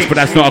 One of the rest,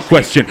 but that's not a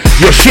question.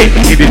 Your shit,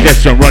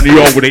 indigestion. Run you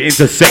over the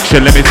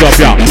intersection. Let me stop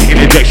ya.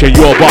 Interjection,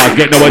 your bars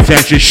get no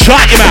attention.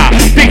 Shut him out.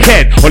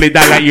 Dickhead. Only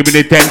that like you in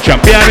detention.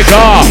 Behind the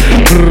car.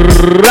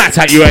 Rat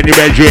at you and your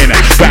bedroom.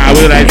 But I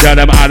will I tell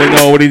them I don't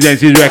know what these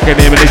MCs reckon.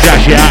 Him and the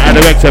Jashi out of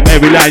the rectum.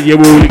 Every line you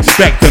will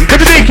expect them. To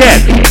the dickhead.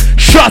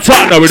 Shut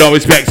up. No, we don't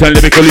respect them.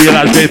 Lyrically,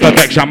 that's been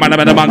perfection. Man,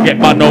 I'm in the man, get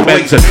bad, no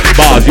Benson.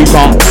 Bars, you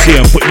can't see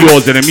them. Put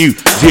yours in a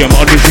museum.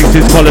 On the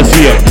 60s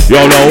Coliseum.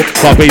 YOLO,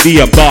 Carpe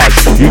Diem. Bars,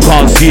 you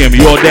can't see him.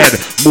 You're dead.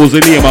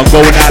 Mausoleum. I'm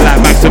going out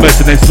like Maximus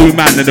and then Stu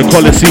Man in the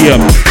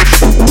Coliseum.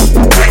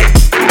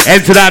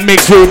 Enter that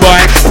mix, rude boy.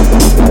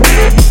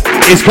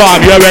 It's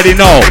calm, you already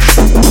know.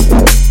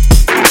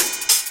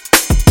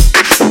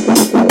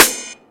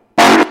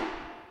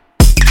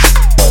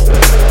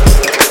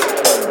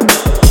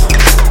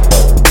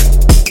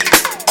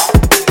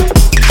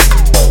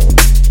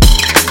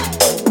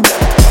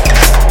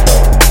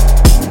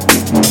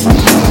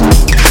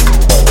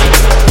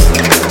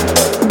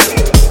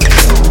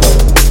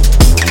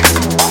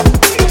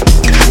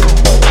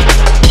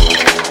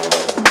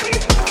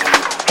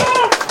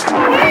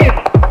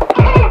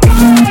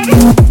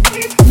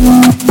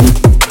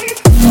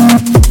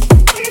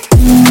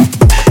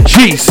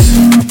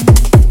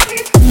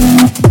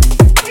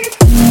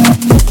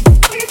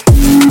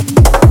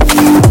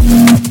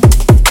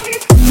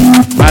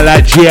 I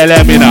like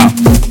GLM, you know.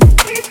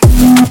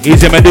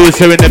 He's a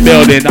Medusa in the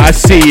building. I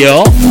see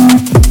you.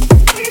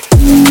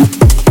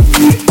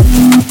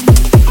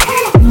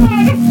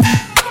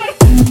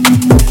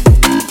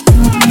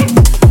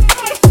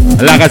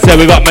 Like I said,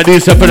 we got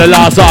Medusa for the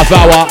last half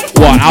hour.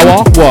 What,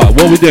 hour?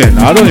 What we doing?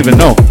 I don't even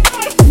know.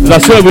 I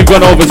swear we've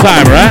gone over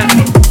time, right?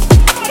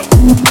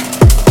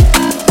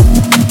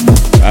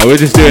 We're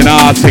just doing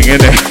our thing,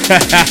 innit?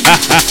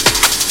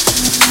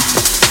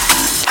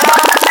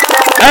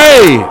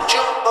 Hey!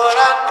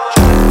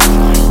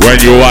 When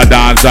you are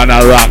dance and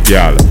a rock,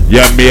 y'all,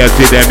 you may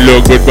see them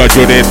look good, but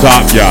you they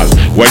talk, y'all.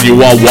 When you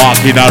are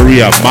walking a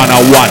real man,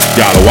 a watch,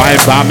 y'all. Wine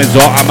palm is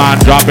hot, a man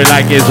drop it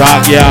like it's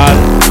hot, y'all.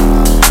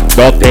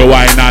 Don't they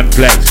wine and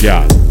flex,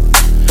 y'all.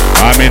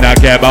 I mean, I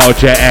care about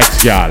your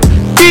ex, y'all.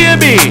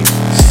 Baby,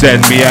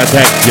 send me a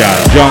text, y'all.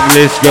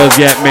 Junglist girls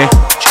get me.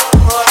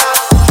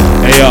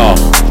 Hey, yo.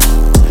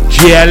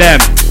 GLM.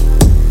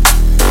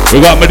 We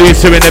got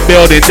Medusa in the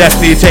building,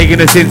 definitely taking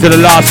us into the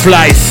last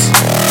slice.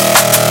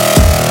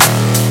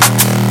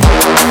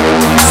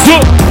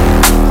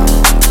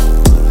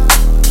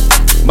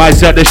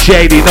 Myself the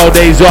Shady, no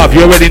days off,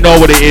 you already know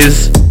what it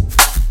is.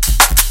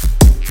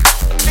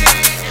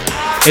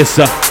 It's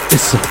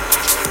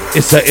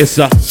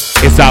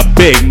a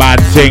big mad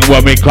thing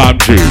when we come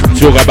to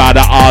talk about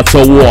the art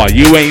of war.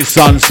 You ain't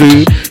Sun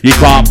Tzu, you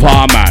can't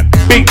par man.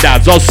 Big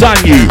dads or son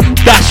you,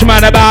 dash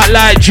man about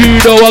like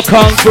judo or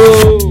kung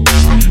fu.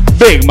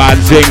 Big man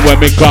thing when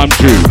we come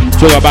to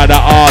talk about the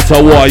art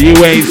of war. You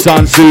ain't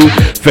Sun Tzu,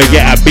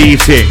 forget a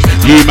beating.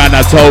 You man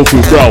a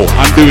tofu, bro.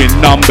 I'm doing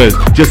numbers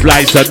just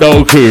like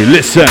Sudoku.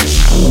 Listen.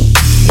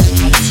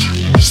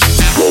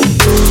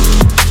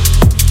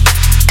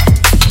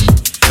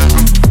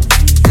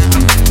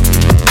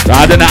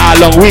 I don't know how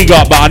long we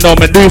got, but I know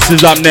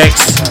Medusa's up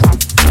next.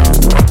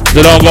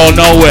 They don't go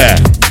nowhere.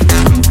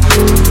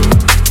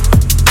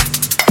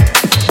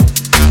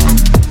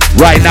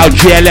 Right now,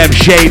 GLM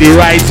Shady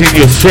writing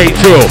you straight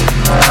through.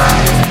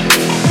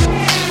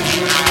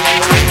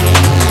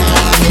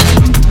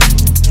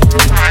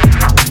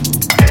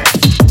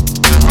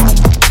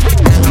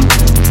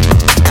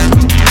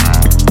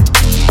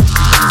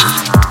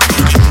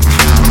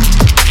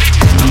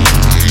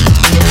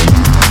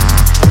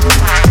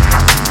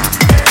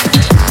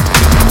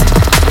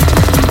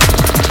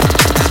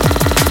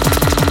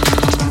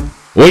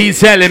 What are you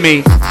telling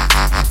me?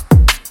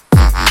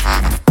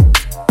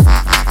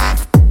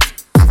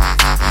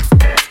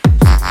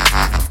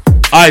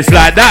 Oh, it's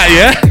like that,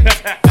 yeah?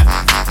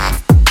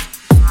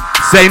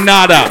 Say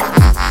nada.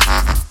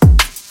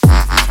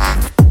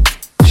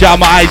 Shout out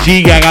my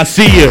IG gang, I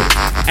see you.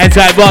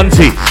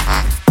 Anti-Bunty.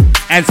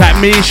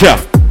 Anti-Misha.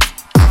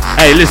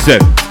 Hey, listen.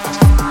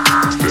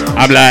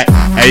 I'm like,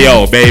 hey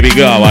yo, baby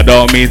girl, I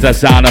don't mean to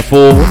sound a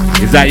fool.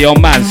 Is that your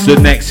man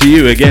stood next to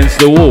you against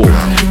the wall?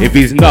 If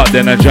he's not,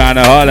 then I'm trying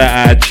to holler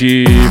at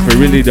you. If it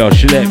really does,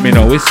 she let me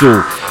know it's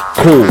all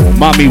cool.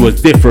 Mommy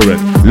was different,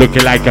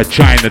 looking like a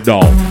China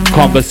doll.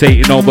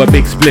 Conversating over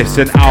big spliffs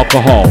and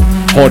alcohol.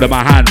 Holding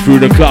my hand through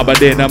the club, I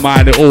didn't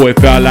mind it all. It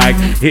felt like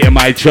hitting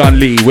my Chun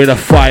Li with a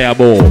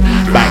fireball.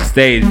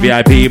 Backstage,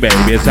 VIP,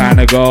 baby, it's time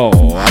to go.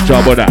 I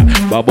trouble that,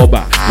 bubble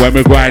back. When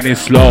we're grinding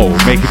slow,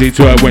 make it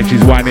into her when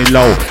she's whining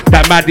low.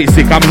 That magic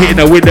stick, I'm hitting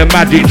her with the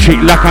magic trick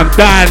like I'm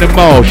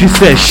Dynamo. She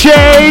said,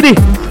 Shady,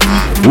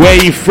 where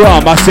you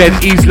from? I said,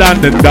 East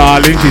London,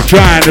 darling. She's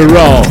trying to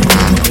roll.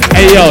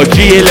 Hey yo,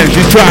 GLM,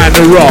 she's trying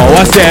to roll.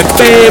 I said,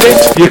 baby,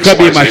 you could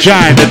be my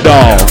China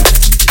doll.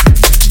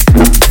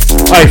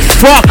 Hey,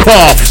 fuck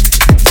off.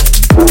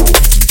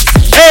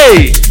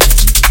 Hey,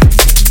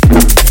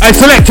 I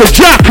selected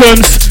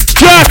Jackums.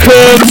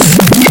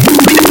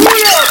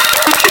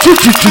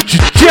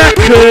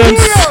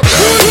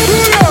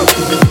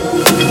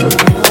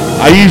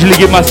 I usually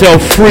give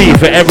myself 3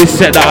 for every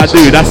set that I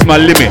do. That's my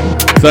limit.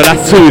 So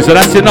that's 2. So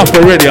that's enough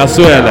already, I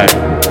swear, like.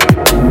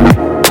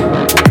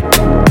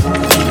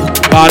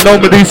 I know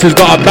Medusa's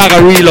got a bag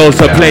of reloads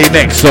to play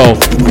next, so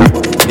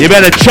you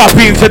better chop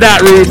into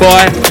that, rude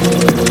boy.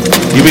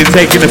 You've been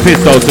taking the piss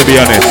though, to be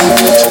honest.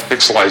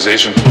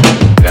 Pixelization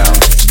down.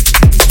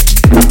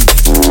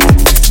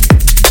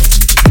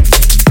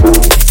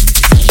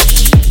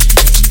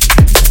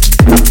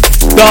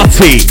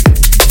 Dirty.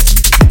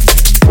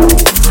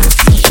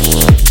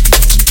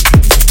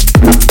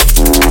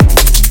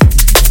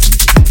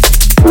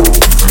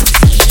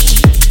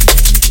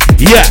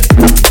 Yeah.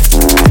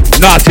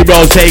 Naughty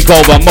Bros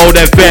takeover. Mode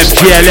FM,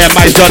 GLM,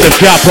 my son the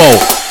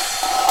capo.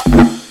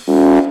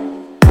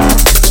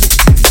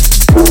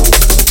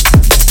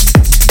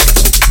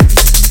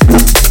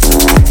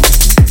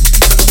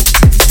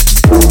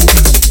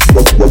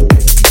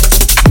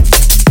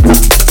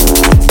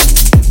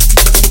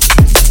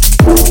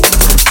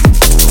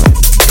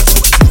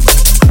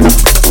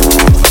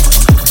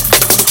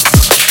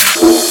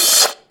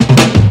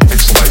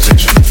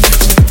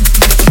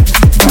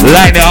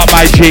 Line it up,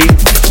 my G.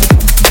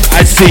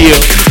 I see you.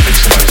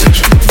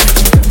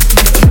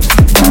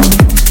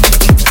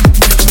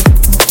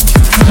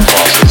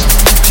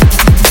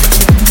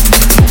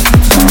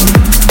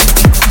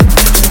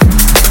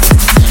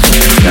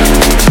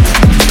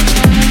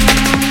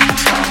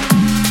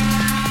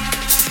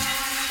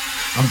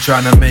 I'm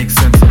trying to make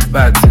sense of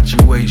bad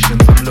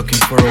situations. I'm looking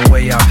for a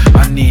way out.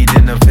 I need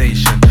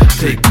innovation.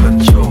 Take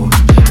control,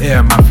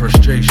 air my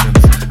frustrations,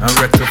 and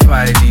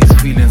rectify these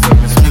feelings of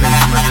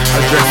misplacement.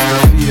 Address the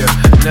fear,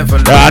 never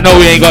let I know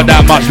we ain't got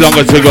that much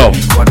longer to go.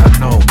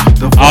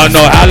 I don't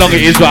know how long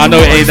it is, but I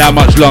know it ain't that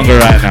much longer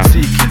right now.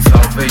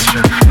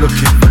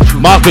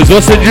 Marcus,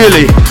 what's the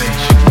drilly?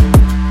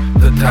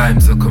 The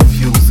times are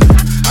confusing.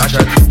 I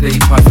try to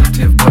stay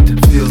positive, but it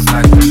feels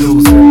like we're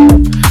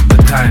losing. The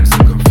times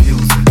are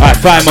confusing. Alright,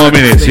 5 more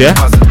minutes, yeah?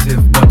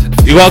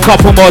 You got a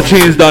couple more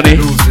tunes,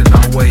 Donny.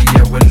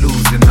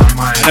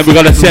 And then we're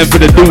gonna send for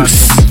the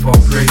deuce.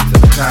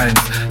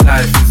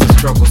 Life is a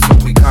struggle, so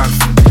we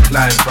constantly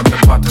climb from the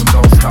bottom.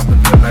 Don't stop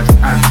until life's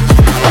answers.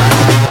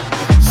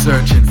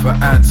 Searching for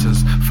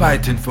answers,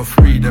 fighting for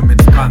freedom,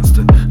 it's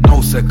constant.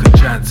 No second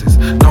chances,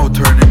 no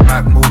turning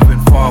back, moving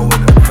forward,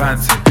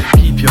 advancing.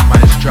 Keep your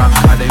mind strong,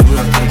 how they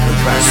will take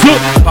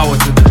advantage. Power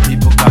to the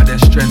people, God, their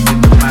strength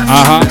in the man.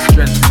 Their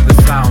strength in the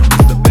sound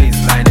is the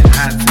baseline,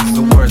 enhances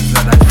the words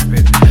that I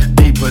spit.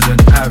 Deeper than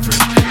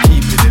average,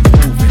 keep it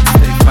moving,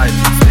 stay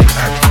fighting, stay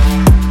active.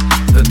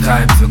 The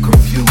times are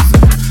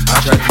confusing. I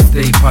try to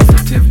stay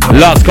positive.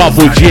 Last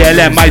couple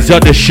GLM, my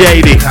son the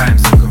Shady. The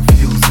times are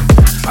confusing.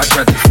 I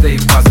try to stay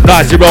positive.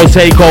 Naughty Bros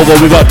takeover.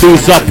 We got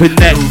Deuce up in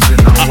next.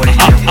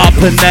 Up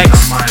in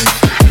next.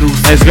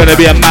 It's gonna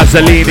be a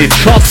Mazzolini.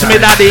 Trust me,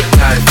 daddy.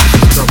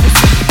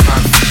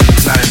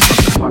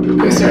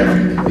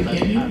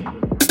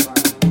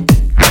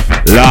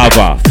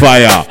 Lava,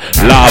 fire,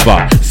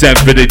 lava. Send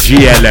for the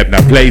GLM.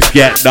 The place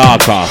get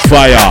darker.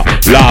 Fire,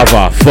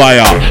 lava,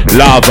 fire,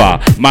 lava.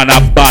 Man a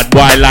bad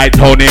boy like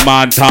Tony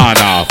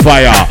Montana.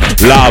 Fire,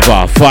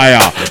 lava,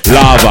 fire,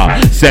 lava.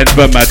 Send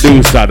for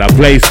Medusa. The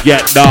place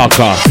get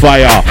darker.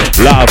 Fire,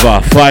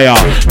 lava, fire,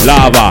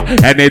 lava.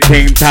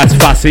 Anything that's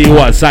fussy,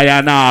 what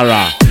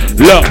sayonara.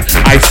 Look,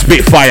 I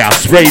spit fire,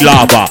 spray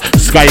lava.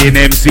 Sky in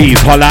MCs,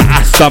 holla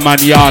hasta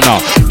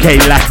mañana.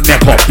 K-Lack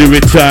neck up, the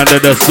return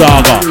of the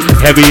saga.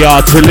 Heavy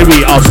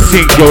artillery, I'll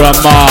sink your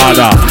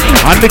armada.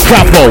 I'm the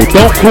capo,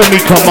 don't call me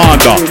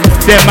commander.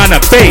 Them man a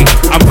bait,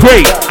 I'm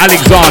great,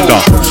 Alexander.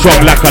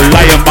 Strong like a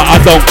lion, but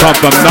I don't come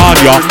from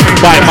Narnia.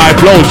 Bite my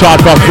blow, shot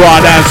for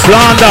fraud and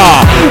slander.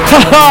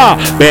 Haha,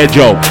 bare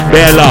joke,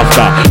 bare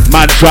laughter.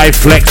 Man try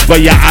flex,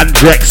 but your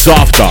Andrex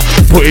softer.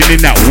 Putting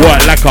in that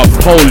work like a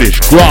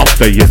Polish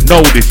grafter. You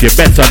know this, you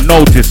better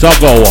notice, I'll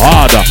go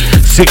harder.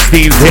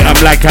 16s hit them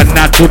like a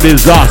natural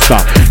disaster.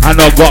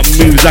 And I got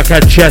moves like a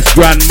chess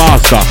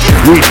grandmaster.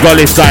 Reach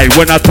gully side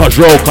when I touch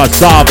raw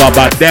cassava.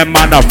 But them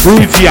man are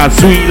fruity and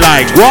sweet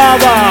like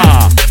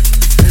guava.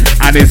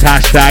 and it's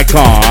hashtag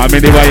calm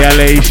in the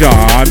violation,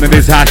 and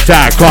it's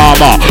hashtag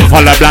karma.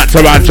 On the black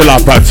tarantula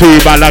for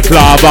 2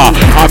 balaclava.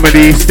 I'm an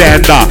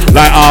Eastender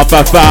like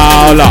Arthur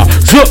Fowler.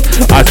 So,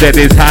 I said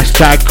it's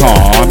hashtag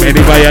calm in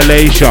the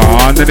violation,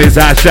 and it's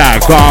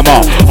hashtag karma.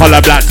 On the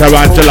black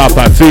tarantula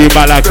for 2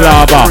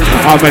 balaclava.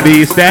 I'm an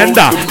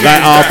Eastender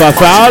like Arthur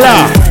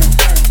Fowler.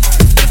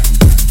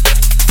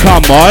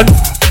 Come on.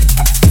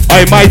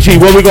 Hey, my G,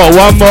 what we got?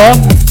 One more?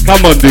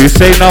 Come on, dude,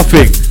 say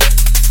nothing.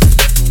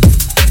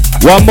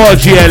 One more,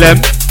 GLM.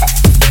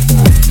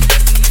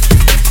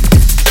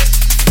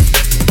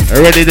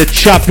 Ready to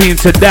chop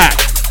into that.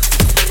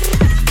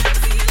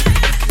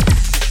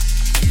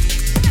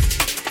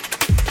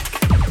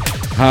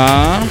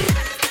 Huh?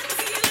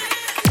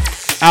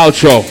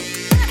 Outro.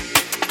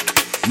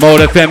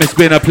 Mode FM, it's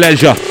been a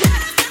pleasure.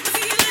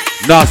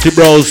 Nasty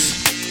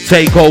Bros,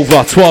 take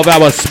over.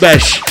 12-hour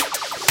special.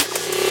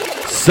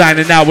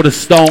 Signing out with a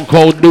Stone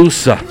Cold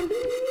Noosa.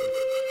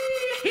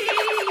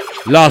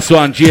 Last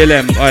one,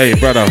 GLM. Hey,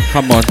 brother,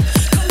 come on.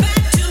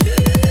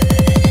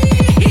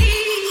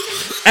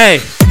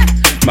 Hey,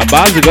 my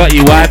boss got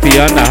you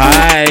wifey on the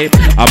hype.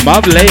 A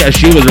month later,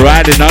 she was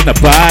riding on the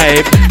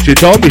pipe. She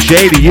told me,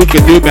 Shady, you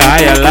can do me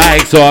how you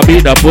like. So I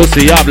beat the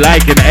pussy up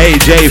like an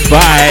AJ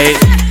fight.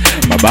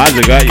 My boss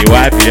got you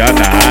wifey on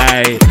the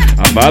hype.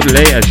 A month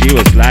later, she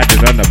was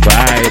sliding on the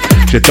pipe.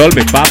 She told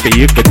me, Papi,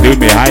 you can do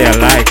me how you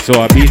like. So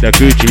I beat the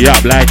Gucci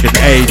up like an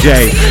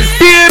AJ.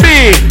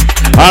 Baby!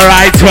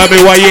 Alright, tell me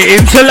what you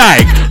into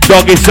like.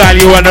 Doggy style,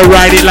 you wanna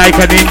ride it like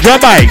a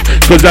ninja bike.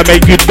 Cause I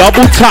make you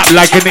double tap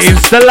like an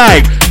Insta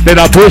like. Then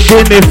I push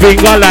in the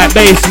finger like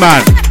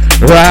bassman.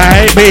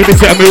 Right, baby,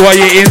 tell me what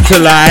you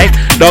into like.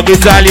 Doggy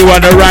style, you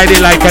wanna ride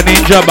it like a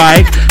ninja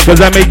bike.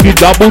 Cause I make you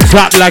double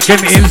tap like an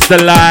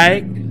Insta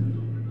like.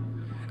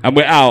 And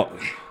we're out.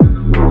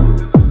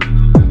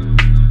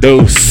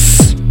 Deuce.